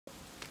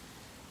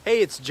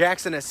Hey, it's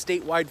Jackson at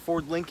Statewide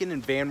Ford Lincoln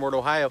in Van Wert,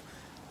 Ohio.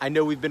 I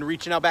know we've been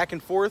reaching out back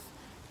and forth,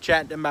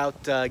 chatting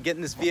about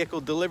getting this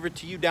vehicle delivered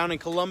to you down in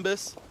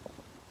Columbus,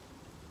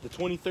 the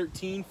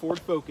 2013 Ford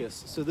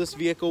Focus. So this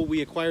vehicle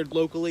we acquired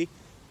locally.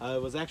 It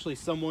was actually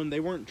someone, they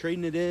weren't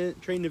trading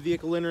the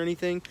vehicle in or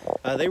anything.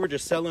 They were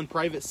just selling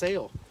private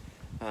sale.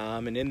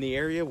 And in the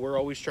area, we're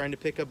always trying to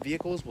pick up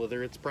vehicles,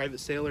 whether it's private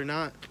sale or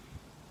not.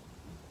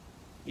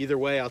 Either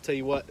way, I'll tell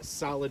you what,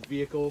 solid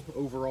vehicle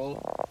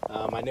overall.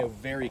 I know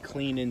very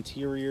clean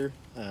interior,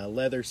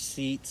 leather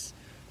seats,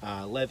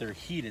 leather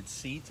heated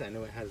seats. I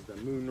know it has the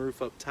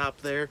moonroof up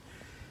top there.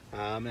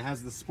 It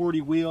has the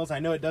sporty wheels. I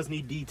know it does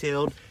need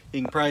detailed.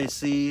 You can probably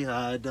see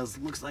it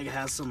looks like it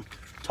has some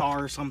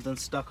tar or something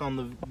stuck on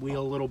the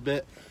wheel a little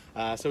bit.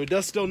 So it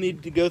does still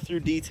need to go through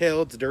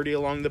detail. It's dirty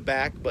along the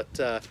back, but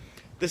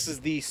this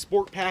is the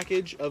sport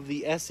package of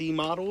the SE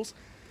models.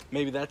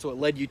 Maybe that's what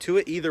led you to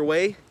it. Either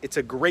way, it's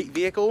a great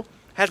vehicle.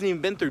 Hasn't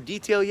even been through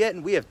detail yet,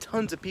 and we have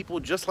tons of people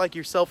just like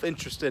yourself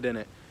interested in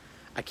it.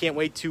 I can't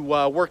wait to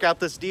work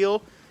out this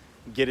deal,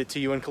 get it to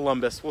you in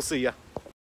Columbus. We'll see ya.